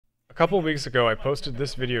A couple of weeks ago, I posted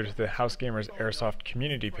this video to the House Gamers Airsoft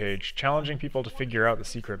community page, challenging people to figure out the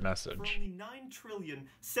secret message. Only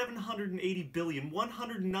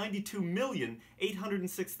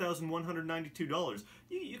 9,780,192,806,192.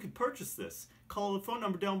 You can purchase this. Call the phone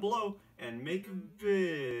number down below and make a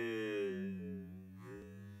bid.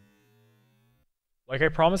 Like I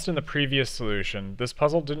promised in the previous solution, this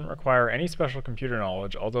puzzle didn't require any special computer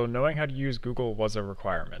knowledge, although knowing how to use Google was a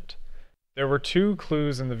requirement. There were two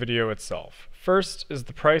clues in the video itself. First is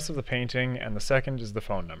the price of the painting, and the second is the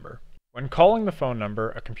phone number. When calling the phone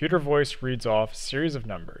number, a computer voice reads off a series of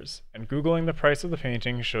numbers, and Googling the price of the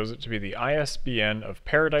painting shows it to be the ISBN of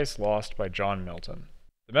Paradise Lost by John Milton.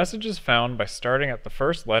 The message is found by starting at the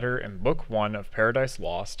first letter in Book 1 of Paradise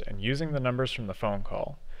Lost and using the numbers from the phone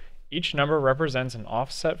call. Each number represents an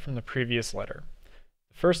offset from the previous letter.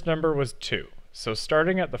 The first number was 2, so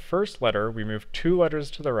starting at the first letter, we move 2 letters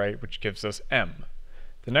to the right, which gives us M.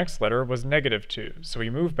 The next letter was -2, so we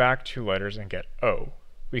move back 2 letters and get O.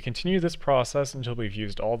 We continue this process until we've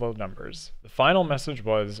used all the numbers. The final message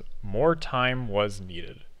was, more time was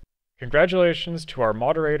needed. Congratulations to our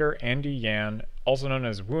moderator Andy Yan, also known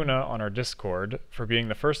as Wuna on our Discord, for being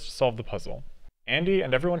the first to solve the puzzle. Andy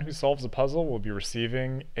and everyone who solves the puzzle will be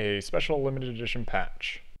receiving a special limited edition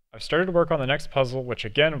patch. I've started to work on the next puzzle, which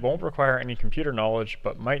again won't require any computer knowledge,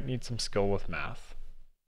 but might need some skill with math.